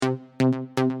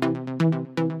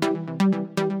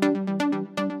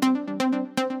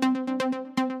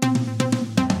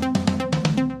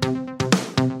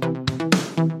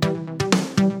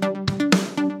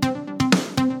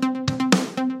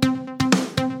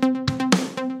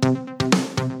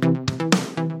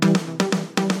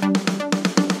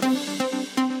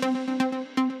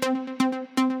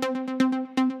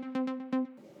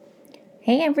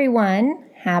Hey everyone,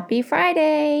 happy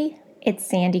Friday! It's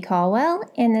Sandy Caldwell,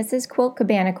 and this is Quilt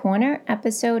Cabana Corner,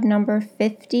 episode number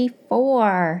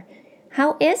 54.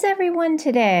 How is everyone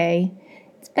today?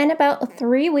 It's been about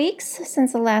 3 weeks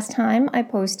since the last time I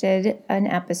posted an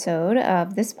episode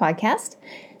of this podcast,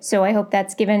 so I hope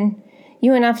that's given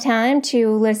you enough time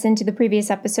to listen to the previous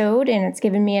episode, and it's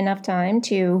given me enough time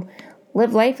to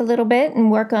live life a little bit and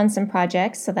work on some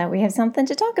projects so that we have something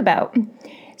to talk about.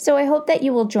 So I hope that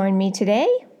you will join me today,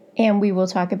 and we will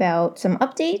talk about some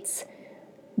updates,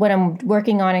 what I'm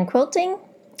working on in quilting.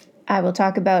 I will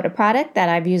talk about a product that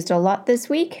I've used a lot this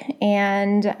week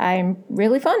and I'm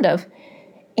really fond of.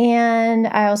 And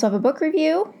I also have a book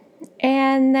review,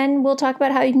 and then we'll talk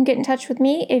about how you can get in touch with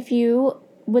me if you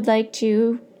would like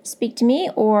to speak to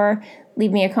me or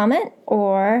leave me a comment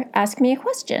or ask me a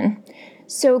question.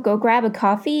 So go grab a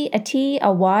coffee, a tea,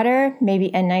 a water, maybe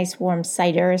a nice warm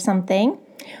cider or something.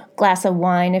 Glass of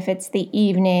wine if it's the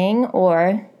evening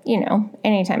or,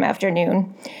 anytime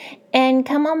afternoon. And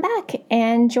come on back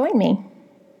and join me.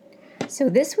 So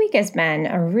this week has been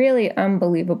a really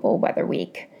unbelievable weather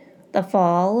week. The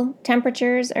fall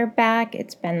temperatures are back.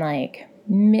 It's been like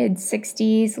mid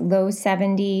 60s, low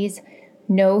 70s,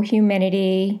 no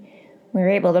humidity. We were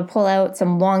able to pull out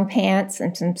some long pants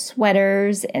and some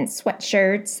sweaters and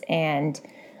sweatshirts and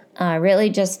really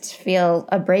just feel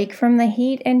a break from the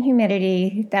heat and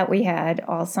humidity that we had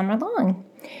all summer long.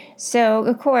 So,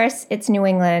 of course, it's New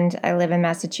England. I live in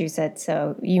Massachusetts,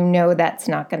 so that's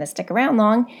not going to stick around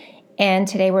long. And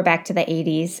today we're back to the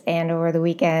 80s, and over the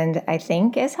weekend, I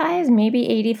think as high as maybe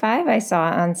 85 I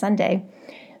saw on Sunday.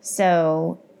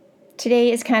 So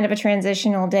today is kind of a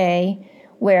transitional day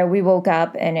where we woke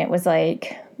up and it was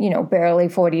like, barely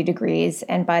 40 degrees,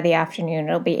 and by the afternoon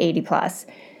it'll be 80 plus.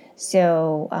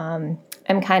 So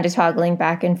I'm kind of toggling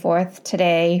back and forth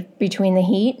today between the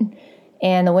heat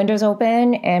and the windows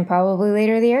open and probably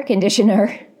later the air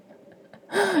conditioner.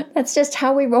 That's just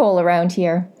how we roll around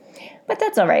here. But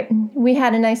that's all right. We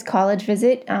had a nice college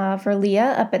visit for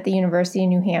Leah up at the University of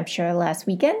New Hampshire last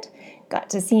weekend. Got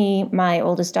to see my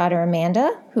oldest daughter,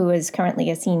 Amanda, who is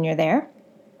currently a senior there.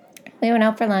 We went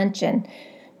out for lunch and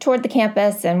toured the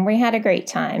campus, and we had a great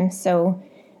time. So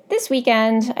this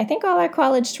weekend, I think all our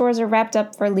college tours are wrapped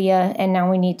up for Leah, and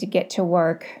now we need to get to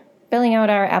work filling out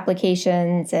our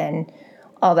applications and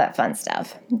all that fun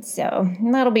stuff. So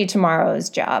that'll be tomorrow's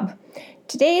job.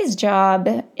 Today's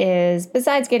job is,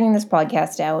 besides getting this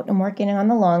podcast out and working on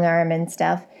the long arm and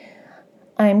stuff,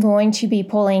 I'm going to be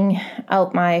pulling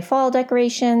out my fall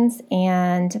decorations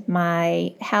and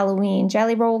my Halloween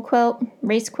Jelly Roll quilt,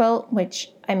 race quilt,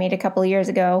 which I made a couple of years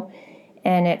ago,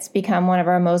 and it's become one of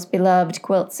our most beloved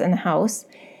quilts in the house.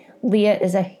 Leah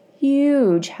is a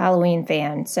huge Halloween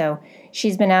fan, so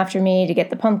she's been after me to get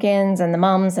the pumpkins and the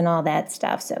mums and all that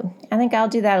stuff. So I think I'll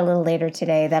do that a little later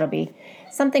today. That'll be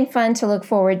something fun to look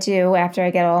forward to after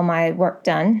I get all my work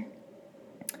done.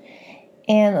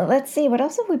 And let's see, what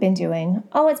else have we been doing?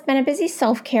 Oh, it's been a busy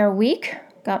self-care week.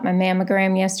 Got my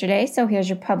mammogram yesterday, so here's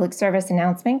your public service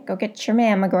announcement. Go get your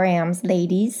mammograms,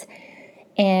 ladies.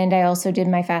 And I also did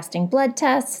my fasting blood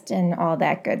test and all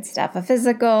that good stuff, a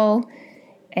physical.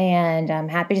 And I'm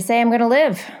happy to say I'm going to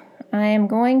live. I am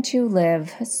going to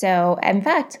live. So, in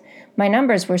fact, my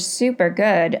numbers were super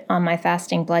good on my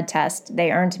fasting blood test.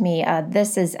 They earned me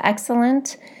this is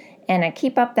excellent, and I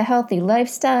keep up the healthy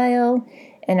lifestyle.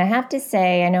 And I have to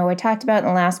say, I know I talked about it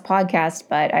in the last podcast,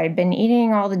 but I've been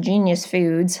eating all the Genius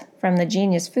Foods from the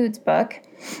Genius Foods book.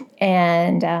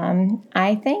 And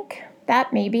I think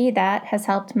that maybe that has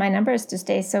helped my numbers to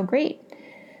stay so great.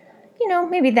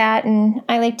 Maybe that, and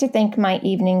I like to think my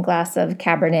evening glass of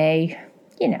Cabernet,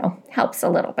 helps a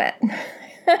little bit.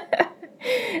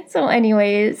 So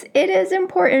anyways, it is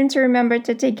important to remember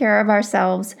to take care of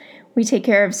ourselves. We take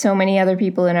care of so many other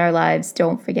people in our lives.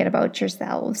 Don't forget about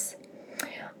yourselves.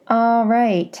 All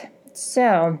right,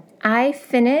 so I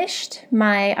finished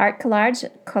my art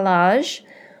collage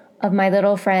of my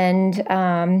little friend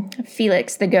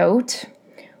Felix the goat,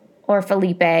 or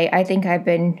Felipe. I think I've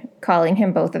been calling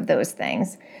him both of those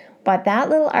things. But that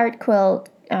little art quilt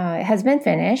has been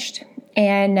finished,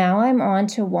 and now I'm on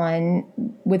to one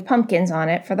with pumpkins on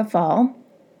it for the fall.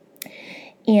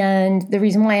 And the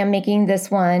reason why I'm making this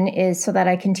one is so that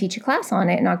I can teach a class on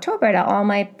it in October to all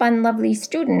my fun, lovely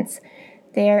students.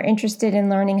 They are interested in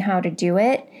learning how to do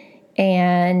it,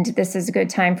 and this is a good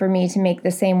time for me to make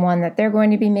the same one that they're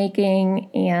going to be making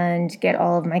and get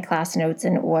all of my class notes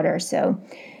in order. So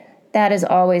that is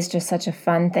always just such a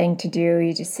fun thing to do.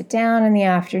 You just sit down in the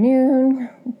afternoon,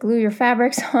 glue your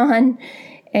fabrics on,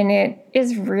 and it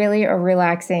is really a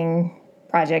relaxing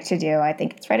project to do. I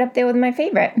think it's right up there with my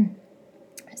favorite.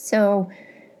 So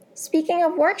speaking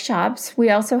of workshops,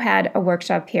 we also had a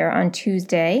workshop here on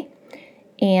Tuesday,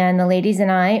 and the ladies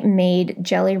and I made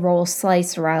jelly roll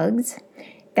slice rugs.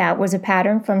 That was a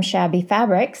pattern from Shabby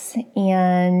Fabrics,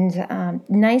 and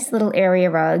nice little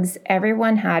area rugs.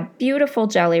 Everyone had beautiful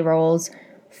jelly rolls,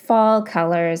 fall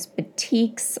colors,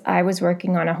 batiks. I was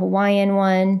working on a Hawaiian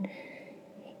one,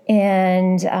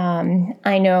 and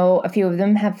I know a few of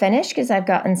them have finished because I've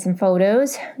gotten some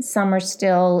photos. Some are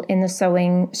still in the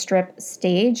sewing strip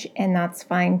stage, and that's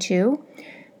fine too.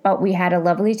 But we had a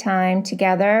lovely time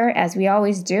together, as we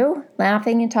always do,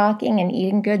 laughing and talking and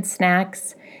eating good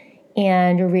snacks,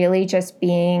 and really just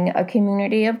being a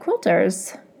community of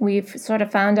quilters. We've sort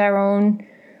of found our own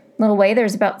little way.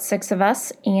 There's about 6 of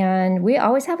us, and we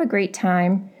always have a great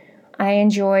time. I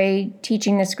enjoy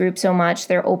teaching this group so much.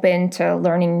 They're open to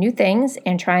learning new things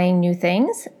and trying new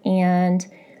things. And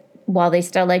while they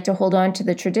still like to hold on to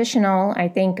the traditional, I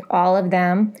think all of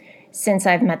them, since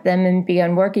I've met them and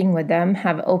begun working with them,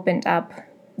 have opened up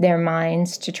their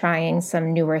minds to trying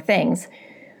some newer things.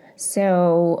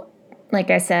 So, like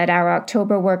I said, our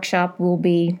October workshop will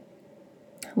be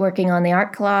working on the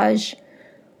art collage.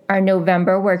 Our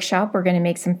November workshop, we're going to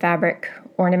make some fabric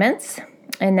ornaments.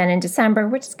 And then in December,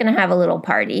 we're just going to have a little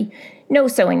party. No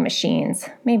sewing machines.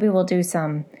 Maybe we'll do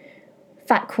some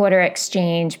fat quarter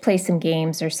exchange, play some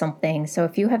games or something. So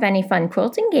if you have any fun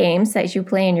quilting games that you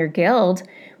play in your guild,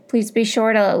 please be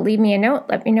sure to leave me a note.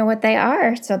 Let me know what they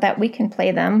are so that we can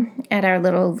play them at our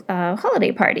little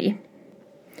holiday party.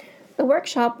 The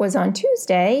workshop was on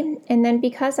Tuesday, and then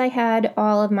because I had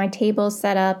all of my tables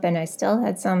set up and I still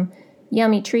had some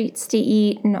yummy treats to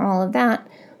eat and all of that,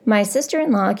 my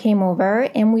sister-in-law came over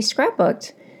and we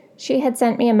scrapbooked. She had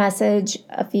sent me a message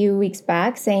a few weeks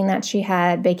back saying that she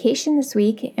had vacation this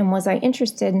week and was I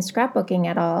interested in scrapbooking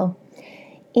at all.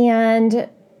 And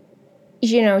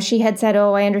she had said,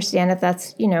 oh, I understand if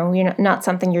that's, not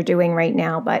something you're doing right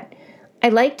now, but I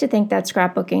like to think that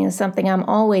scrapbooking is something I'm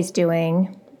always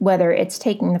doing, whether it's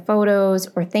taking the photos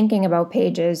or thinking about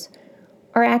pages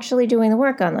or actually doing the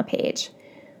work on the page.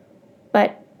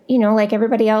 But, like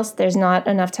everybody else, there's not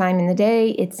enough time in the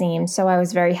day, it seems, so I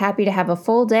was very happy to have a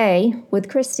full day with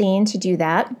Christine to do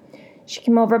that. She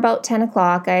came over about 10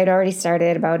 o'clock. I had already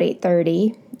started about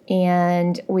 8:30.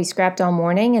 And we scrapped all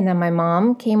morning, and then my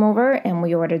mom came over and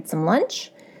we ordered some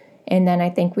lunch. And then I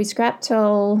think we scrapped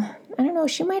till,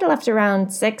 she might have left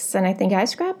around 6, and I think I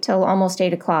scrapped till almost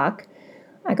 8 o'clock.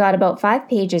 I got about 5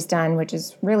 pages done, which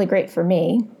is really great for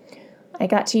me. I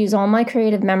got to use all my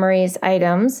Creative Memories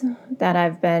items that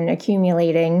I've been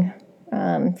accumulating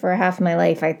for half my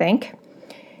life, I think.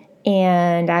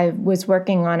 And I was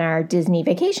working on our Disney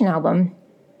vacation album,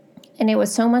 and it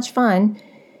was so much fun.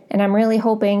 And I'm really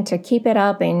hoping to keep it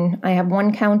up, and I have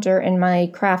one counter in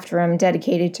my craft room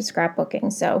dedicated to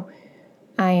scrapbooking. So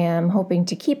I am hoping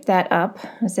to keep that up,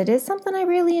 as it is something I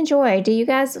really enjoy. Do you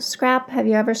guys scrap? Have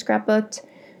you ever scrapbooked?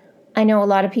 I know a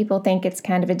lot of people think it's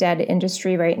kind of a dead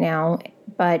industry right now,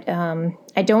 but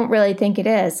I don't really think it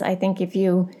is. I think if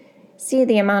you see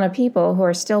the amount of people who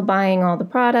are still buying all the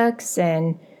products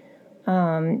and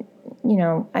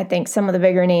I think some of the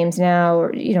bigger names now,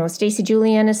 Stacy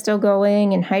Julian is still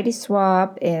going, and Heidi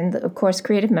Swap, and of course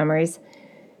Creative Memories,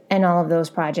 and all of those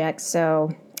projects.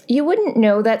 So you wouldn't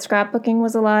know that scrapbooking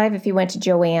was alive if you went to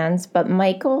Joann's, but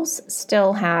Michael's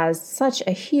still has such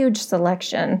a huge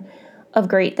selection of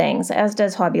great things, as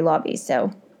does Hobby Lobby.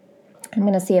 So I'm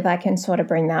going to see if I can sort of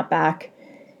bring that back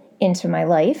into my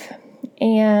life.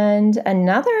 And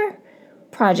another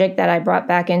project that I brought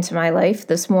back into my life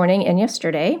this morning and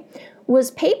yesterday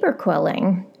was paper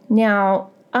quilling.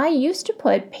 Now, I used to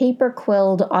put paper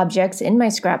quilled objects in my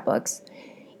scrapbooks,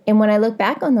 and when I look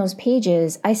back on those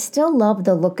pages, I still love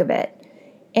the look of it,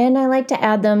 and I like to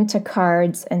add them to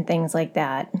cards and things like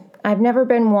that. I've never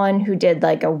been one who did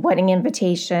like a wedding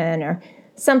invitation or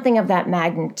something of that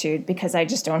magnitude because I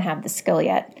just don't have the skill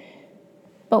yet.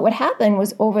 But what happened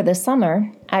was over the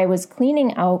summer, I was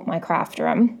cleaning out my craft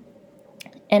room,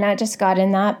 and I just got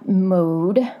in that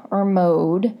mode,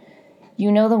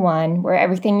 you know the one, where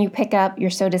everything you pick up, you're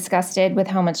so disgusted with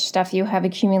how much stuff you have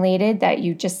accumulated that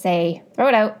you just say, throw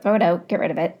it out, get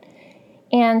rid of it.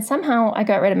 And somehow I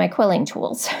got rid of my quilling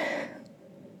tools.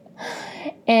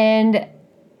 And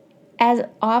as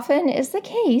often is the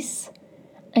case,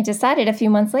 I decided a few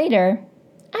months later,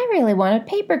 I really want to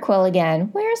paper quill again.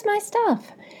 Where's my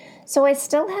stuff? So I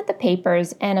still had the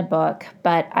papers and a book,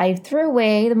 but I threw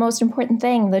away the most important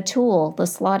thing, the tool, the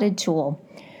slotted tool.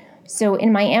 So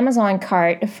in my Amazon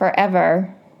cart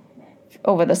forever,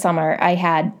 over the summer, I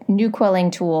had new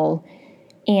quilling tool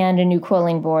and a new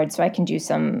quilling board so I can do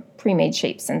some pre-made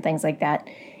shapes and things like that.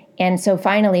 And so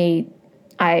finally,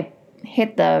 I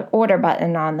hit the order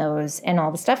button on those, and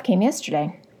all the stuff came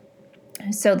yesterday.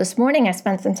 So this morning I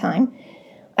spent some time.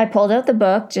 I pulled out the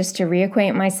book just to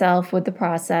reacquaint myself with the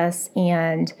process,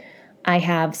 and I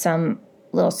have some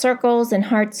little circles and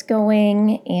hearts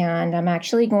going, and I'm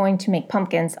actually going to make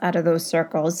pumpkins out of those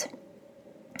circles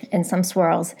and some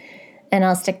swirls, and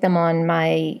I'll stick them on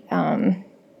my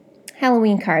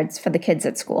Halloween cards for the kids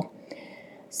at school.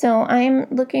 So I'm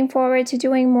looking forward to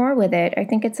doing more with it. I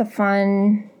think it's a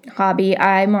fun hobby.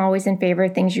 I'm always in favor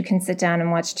of things you can sit down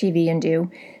and watch TV and do,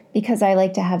 because I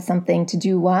like to have something to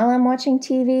do while I'm watching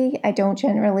TV. I don't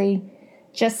generally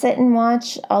just sit and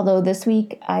watch, although this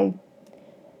week I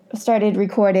started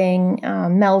recording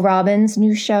Mel Robbins'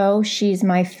 new show. She's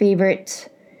my favorite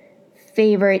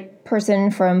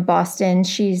person from Boston.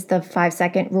 She's the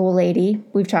 5-second rule lady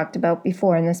we've talked about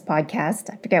before in this podcast.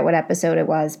 I forget what episode it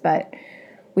was, but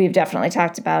we've definitely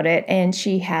talked about it. And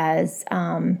she has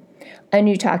a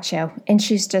new talk show, and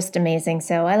she's just amazing.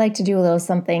 So I like to do a little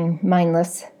something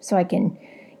mindless so I can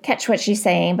catch what she's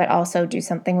saying, but also do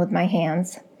something with my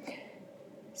hands.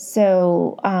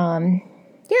 So,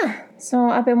 so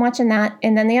I've been watching that.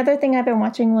 And then the other thing I've been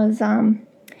watching was I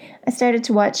started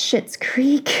to watch Schitt's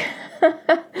Creek.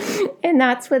 And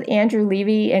that's with Andrew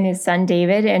Levy and his son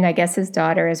David, and I guess his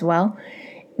daughter as well.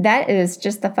 That is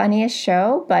just the funniest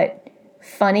show, but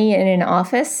funny in an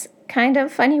office kind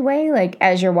of funny way. Like,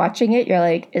 as you're watching it, you're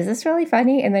like, is this really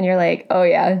funny? And then you're like, oh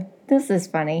yeah, this is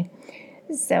funny.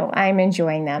 So I'm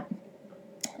enjoying that.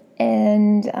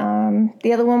 And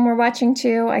the other one we're watching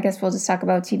too, I guess we'll just talk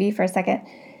about TV for a second.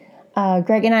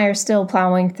 Greg and I are still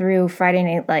plowing through Friday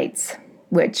Night Lights,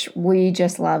 which we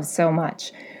just love so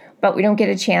much. But we don't get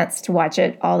a chance to watch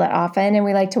it all that often, and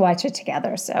we like to watch it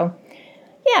together. So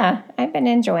yeah, I've been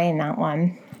enjoying that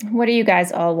one. What are you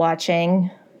guys all watching?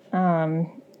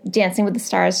 Dancing with the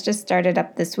Stars just started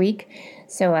up this week,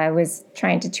 so I was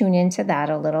trying to tune into that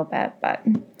a little bit. But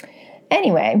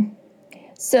anyway,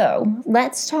 so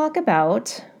let's talk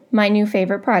about my new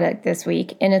favorite product this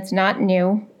week. And it's not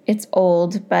new, it's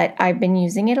old, but I've been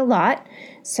using it a lot.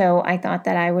 So I thought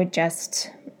that I would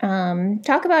just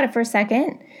talk about it for a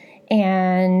second,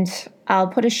 and I'll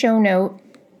put a show note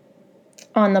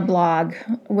on the blog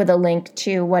with a link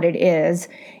to what it is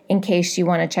in case you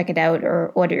want to check it out or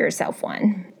order yourself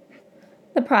one.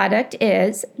 The product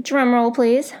is, drumroll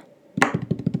please,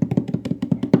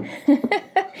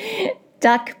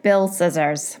 duck bill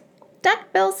scissors.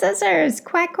 Duck bill scissors,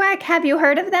 quack quack. Have you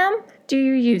heard of them? Do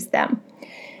you use them?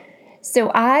 So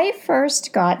I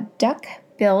first got duck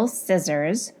bill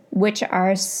scissors, which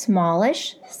are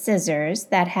smallish scissors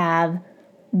that have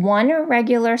one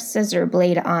regular scissor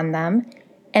blade on them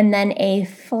and then a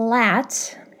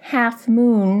flat half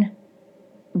moon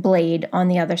blade on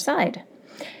the other side.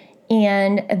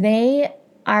 And they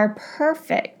are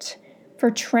perfect for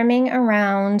trimming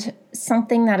around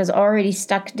something that is already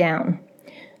stuck down.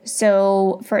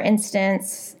 So, for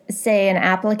instance, say an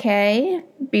applique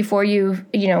before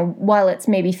while it's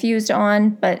maybe fused on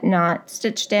but not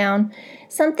stitched down,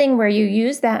 something where you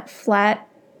use that flat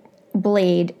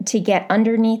blade to get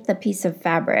underneath the piece of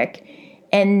fabric,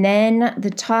 and then the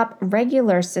top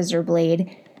regular scissor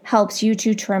blade helps you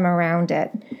to trim around it.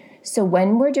 So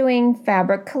when we're doing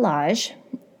fabric collage,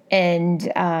 and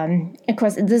of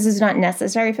course this is not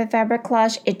necessary for fabric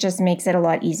collage, it just makes it a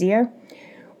lot easier.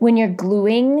 When you're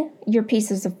gluing your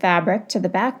pieces of fabric to the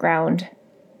background,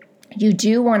 you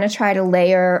do want to try to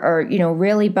layer or,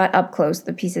 really butt up close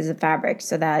the pieces of fabric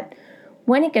so that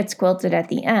when it gets quilted at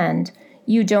the end,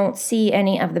 you don't see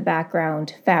any of the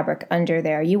background fabric under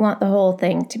there. You want the whole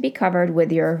thing to be covered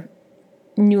with your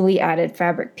newly added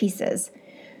fabric pieces.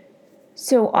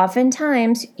 So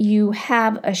oftentimes you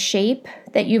have a shape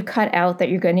that you've cut out that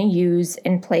you're going to use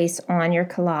in place on your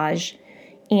collage,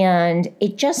 and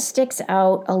it just sticks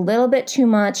out a little bit too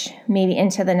much, maybe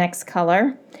into the next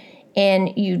color,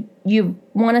 and you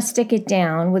want to stick it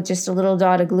down with just a little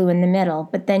dot of glue in the middle,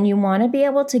 but then you want to be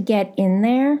able to get in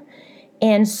there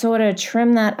and sort of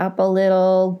trim that up a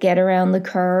little, get around the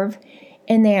curve,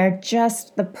 and they are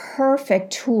just the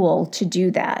perfect tool to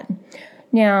do that.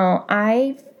 Now,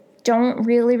 I don't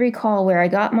really recall where I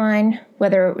got mine,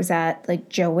 whether it was at like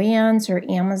Joann's or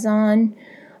Amazon.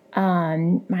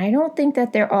 I don't think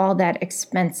that they're all that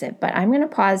expensive, but I'm going to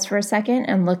pause for a second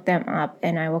and look them up,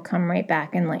 and I will come right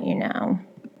back and let you know.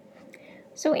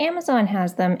 So Amazon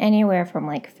has them anywhere from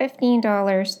like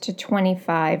 $15 to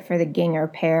 $25 for the Ginger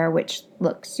pair, which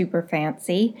looks super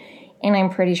fancy. And I'm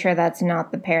pretty sure that's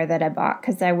not the pair that I bought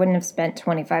because I wouldn't have spent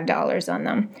 $25 on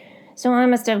them. So I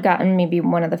must have gotten maybe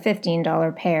one of the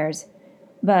 $15 pairs.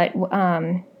 But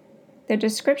the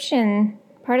description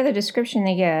part of the description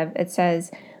they give, it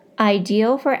says,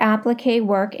 ideal for applique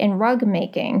work and rug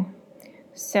making.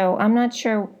 So I'm not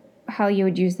sure how you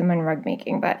would use them in rug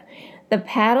making, but the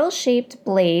paddle-shaped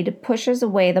blade pushes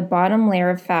away the bottom layer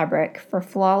of fabric for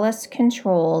flawless,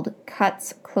 controlled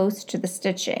cuts close to the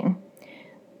stitching.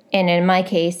 And in my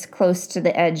case, close to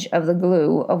the edge of the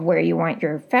glue of where you want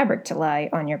your fabric to lie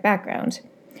on your background.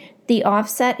 The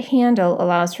offset handle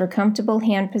allows for comfortable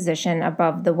hand position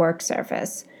above the work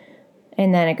surface.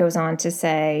 And then it goes on to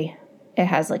say it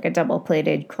has like a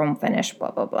double-plated chrome finish,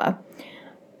 blah, blah, blah.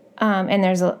 And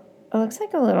there's it looks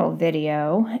like a little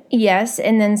video. Yes,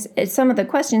 and then some of the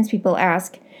questions people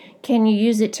ask, can you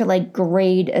use it to like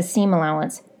grade a seam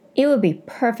allowance? It would be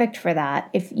perfect for that.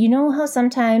 If you know how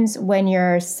sometimes when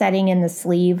you're setting in the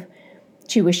sleeve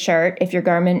to a shirt, if you're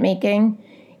garment making,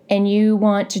 and you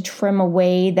want to trim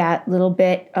away that little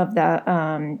bit of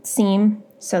the seam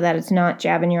so that it's not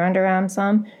jabbing your underarm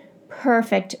some,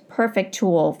 perfect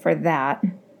tool for that.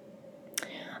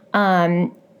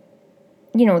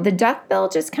 The duckbill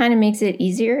just kind of makes it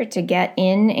easier to get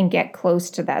in and get close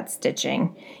to that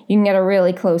stitching. You can get a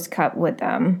really close cut with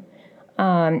them.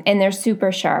 And they're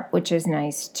super sharp, which is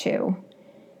nice too.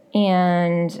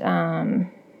 And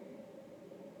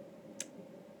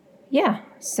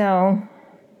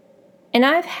and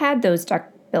I've had those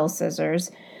duckbill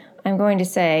scissors, I'm going to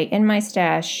say, in my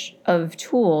stash of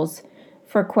tools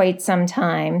for quite some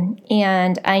time,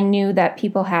 and I knew that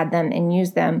people had them and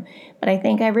used them, but I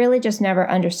think I really just never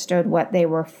understood what they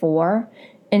were for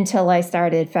until I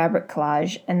started Fabric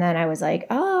Collage, and then I was like,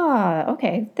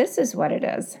 okay, this is what it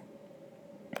is.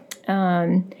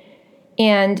 And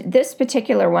this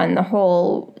particular one,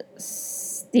 the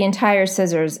entire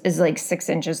scissors is like 6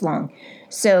 inches long.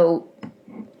 So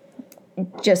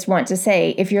just want to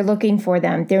say, if you're looking for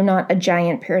them, they're not a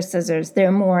giant pair of scissors.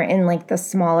 They're more in like the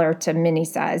smaller to mini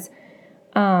size.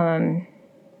 So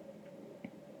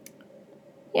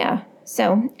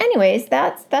anyways,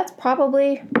 that's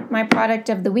probably my product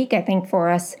of the week, I think, for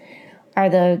us, are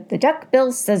the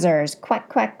duckbill scissors. Quack,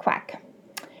 quack, quack.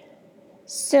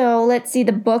 So let's see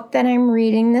the book that I'm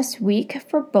reading this week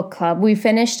for book club. We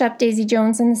finished up Daisy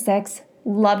Jones and the Six.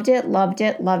 Loved it.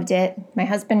 My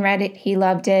husband read it. He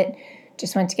loved it.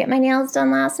 Just went to get my nails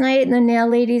done last night, and the nail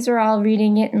ladies are all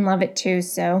reading it and love it too.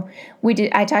 So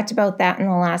I talked about that in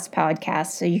the last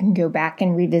podcast, so you can go back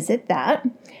and revisit that.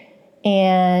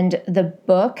 And the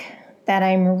book that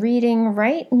I'm reading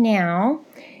right now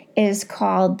is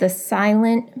called The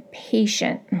Silent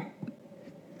Patient.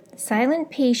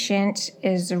 Silent Patient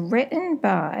is written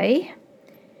by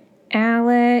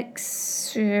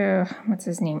Alex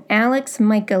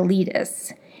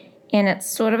Michaelides, and it's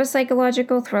sort of a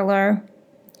psychological thriller,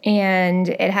 and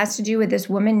it has to do with this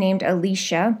woman named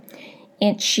Alicia,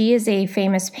 and she is a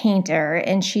famous painter,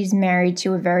 and she's married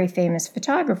to a very famous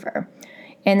photographer,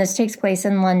 and this takes place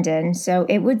in London, so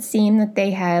it would seem that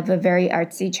they have a very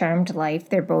artsy, charmed life.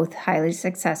 They're both highly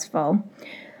successful.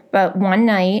 But one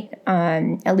night,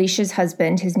 Alicia's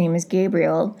husband, his name is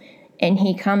Gabriel, and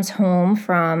he comes home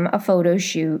from a photo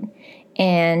shoot,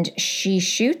 and she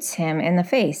shoots him in the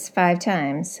face 5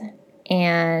 times.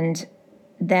 And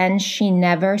then she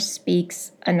never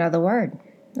speaks another word,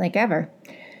 like ever.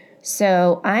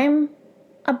 So I'm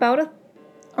about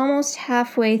almost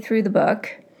halfway through the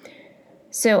book.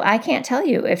 So I can't tell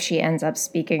you if she ends up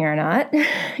speaking or not,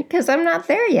 because I'm not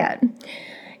there yet.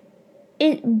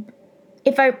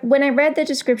 When I read the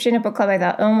description of book club, I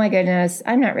thought, oh my goodness,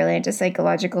 I'm not really into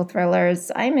psychological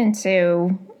thrillers. I'm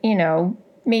into,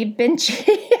 maybe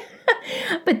Vinci.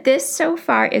 But this so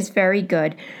far is very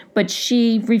good. But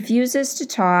she refuses to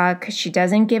talk. She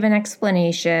doesn't give an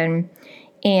explanation.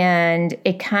 And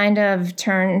it kind of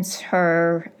turns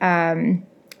her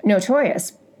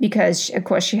notorious because, of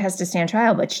course, she has to stand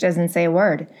trial, but she doesn't say a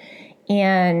word.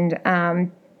 And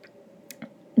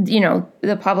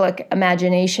the public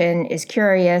imagination is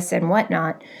curious and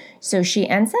whatnot. So she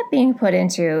ends up being put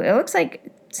into, it looks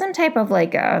like some type of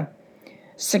like a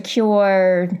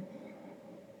secure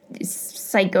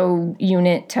psycho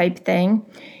unit type thing.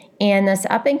 And this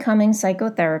up and coming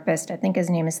psychotherapist, I think his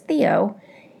name is Theo,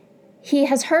 he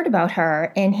has heard about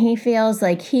her and he feels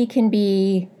like he can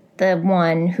be the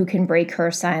one who can break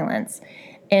her silence.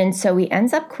 And so he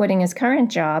ends up quitting his current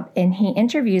job and he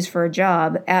interviews for a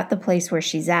job at the place where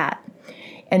she's at.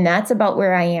 And that's about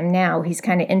where I am now. He's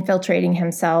kind of infiltrating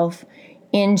himself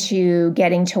into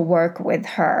getting to work with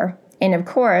her. And of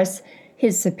course,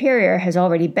 his superior has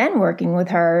already been working with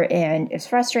her and is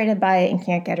frustrated by it and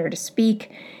can't get her to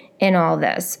speak and all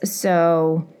this.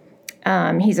 So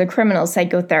he's a criminal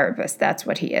psychotherapist. That's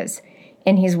what he is.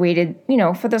 And he's waited,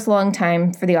 for this long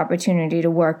time for the opportunity to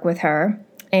work with her.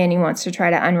 and he wants to try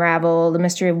to unravel the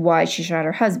mystery of why she shot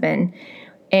her husband.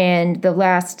 And the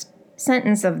last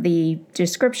sentence of the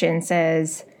description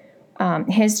says,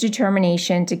 his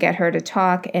determination to get her to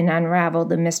talk and unravel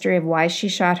the mystery of why she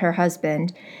shot her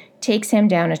husband takes him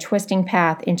down a twisting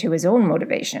path into his own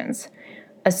motivations,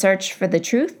 a search for the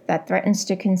truth that threatens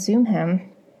to consume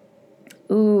him.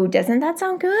 Ooh, doesn't that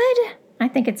sound good? I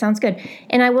think it sounds good.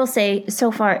 And I will say,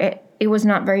 so far, it was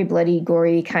not very bloody,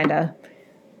 gory kind of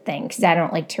thing, because I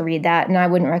don't like to read that, and I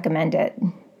wouldn't recommend it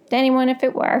to anyone if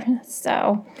it were.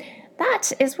 So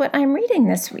that is what I'm reading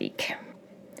this week.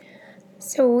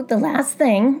 So the last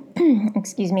thing,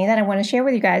 that I want to share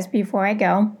with you guys before I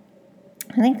go,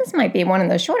 I think this might be one of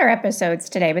the shorter episodes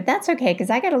today, but that's okay, because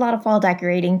I got a lot of fall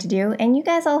decorating to do, and you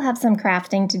guys all have some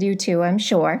crafting to do too, I'm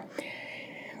sure.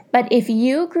 But if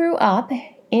you grew up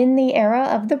in the era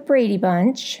of the Brady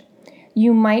Bunch,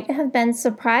 you might have been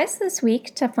surprised this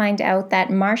week to find out that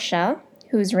Marcia,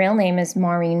 whose real name is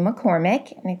Maureen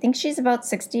McCormick, and I think she's about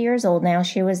 60 years old now,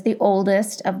 she was the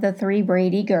oldest of the 3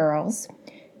 Brady girls,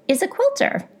 is a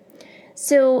quilter.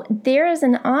 So there is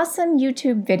an awesome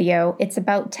YouTube video. It's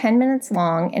about 10 minutes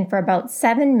long, and for about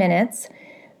 7 minutes,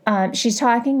 she's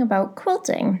talking about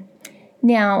quilting.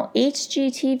 Now,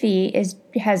 HGTV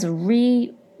has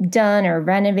redone or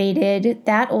renovated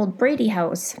that old Brady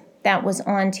house that was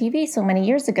on TV so many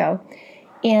years ago.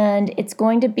 And it's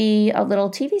going to be a little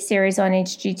TV series on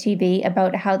HGTV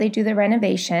about how they do the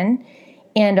renovation,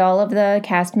 and all of the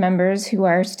cast members who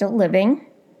are still living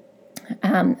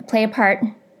play a part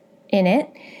in it.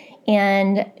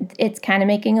 And it's kind of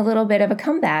making a little bit of a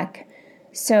comeback.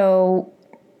 So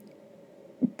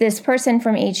this person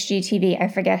from HGTV, I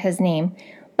forget his name,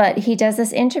 but he does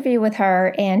this interview with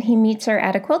her, and he meets her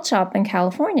at a quilt shop in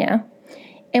California.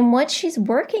 And what she's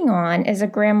working on is a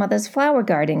grandmother's flower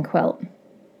garden quilt.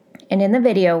 And in the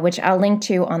video, which I'll link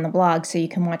to on the blog so you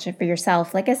can watch it for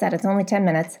yourself, like I said, it's only 10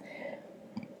 minutes,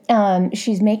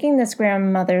 she's making this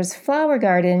grandmother's flower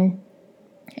garden.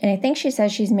 And I think she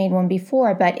says she's made one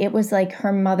before, but it was like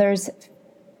her mother's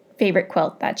favorite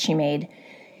quilt that she made.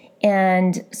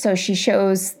 And so she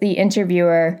shows the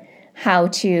interviewer how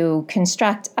to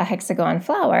construct a hexagon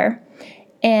flower.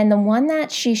 And the one that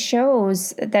she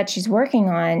shows that she's working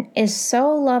on is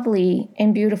so lovely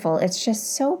and beautiful. It's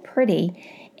just so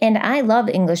pretty. And I love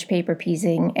English paper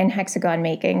piecing and hexagon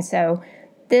making, so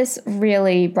this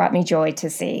really brought me joy to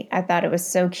see. I thought it was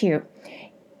so cute.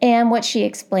 And what she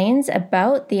explains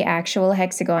about the actual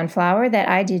hexagon flower that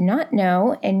I did not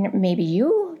know, and maybe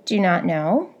you do not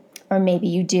know, or maybe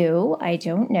you do, I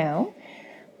don't know.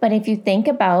 But if you think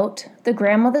about the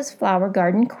grandmother's flower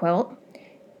garden quilt,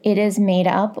 it is made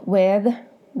up with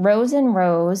rows and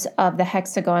rows of the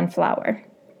hexagon flower.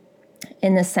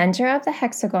 In the center of the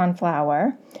hexagon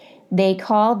flower, they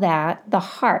call that the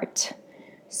heart.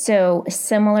 So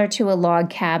similar to a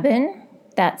log cabin,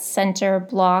 that center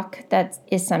block that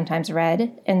is sometimes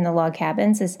red in the log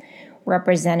cabins is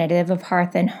representative of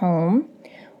hearth and home.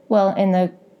 Well, in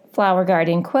the flower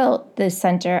garden quilt, the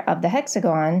center of the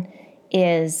hexagon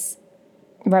is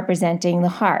representing the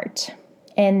heart.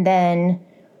 And then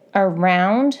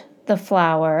around the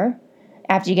flower,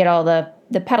 after you get all the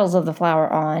petals of the flower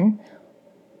on,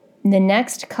 the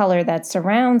next color that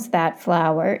surrounds that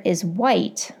flower is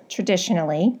white,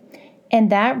 traditionally,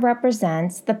 and that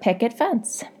represents the picket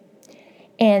fence.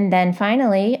 And then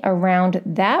finally, around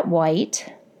that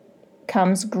white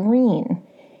comes green,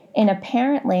 and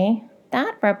apparently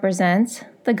that represents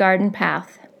the garden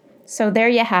path. So there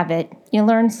you have it. You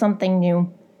learn something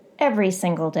new every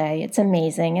single day. It's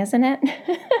amazing, isn't it?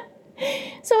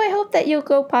 So I hope that you'll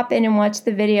go pop in and watch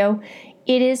the video.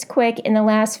 It is quick. In the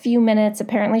last few minutes,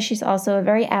 apparently she's also a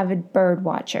very avid bird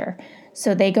watcher.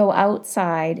 So they go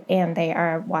outside and they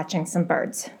are watching some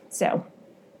birds. So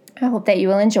I hope that you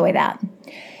will enjoy that.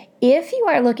 If you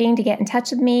are looking to get in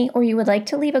touch with me, or you would like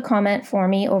to leave a comment for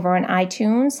me over on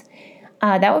iTunes,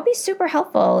 that would be super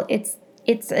helpful. It's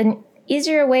an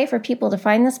easier way for people to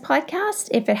find this podcast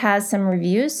if it has some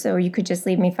reviews. So you could just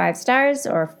leave me 5 stars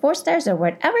or 4 stars or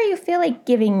whatever you feel like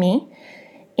giving me.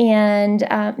 And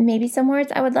maybe some words.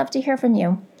 I would love to hear from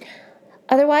you.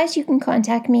 Otherwise, you can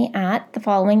contact me at the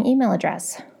following email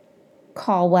address: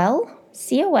 Caldwell,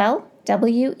 COLWELL,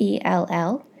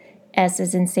 S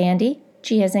as in Sandy,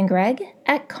 G as in Greg,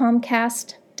 at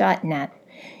Comcast.net.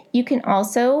 You can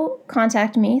also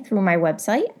contact me through my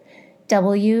website,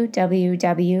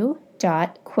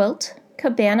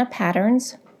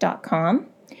 www.quiltcabanapatterns.com.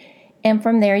 And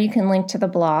from there, you can link to the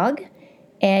blog.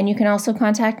 And you can also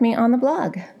contact me on the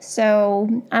blog.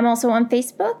 So I'm also on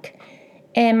Facebook,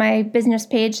 and my business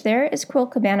page there is Quilt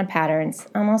Cabana Patterns.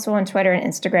 I'm also on Twitter and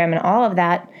Instagram and all of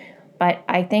that. but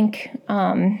I think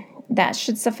that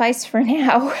should suffice for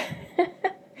now.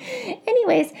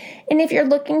 Anyways, and if you're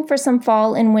looking for some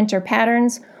fall and winter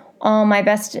patterns, all my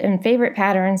best and favorite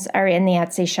patterns are in the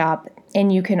Etsy shop,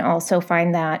 and you can also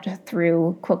find that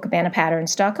through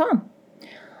QuiltCabanaPatterns.com.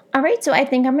 All right, so I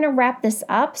think I'm going to wrap this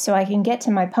up so I can get to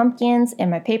my pumpkins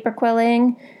and my paper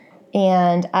quilling,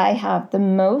 and I have the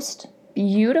most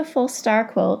beautiful star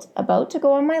quilt about to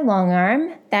go on my long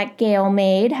arm that Gail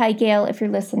made. Hi, Gail, if you're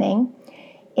listening.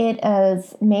 It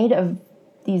is made of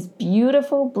these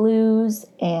beautiful blues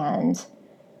and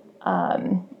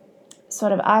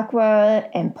sort of aqua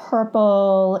and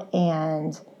purple,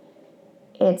 and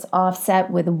it's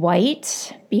offset with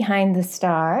white behind the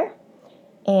star.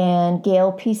 And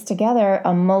Gail pieced together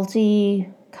a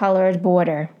multi-colored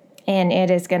border, and it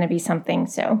is going to be something,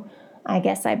 so I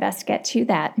guess I best get to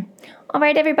that. All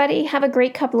right, everybody, have a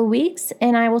great couple of weeks,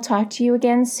 and I will talk to you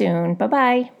again soon.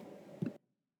 Bye-bye.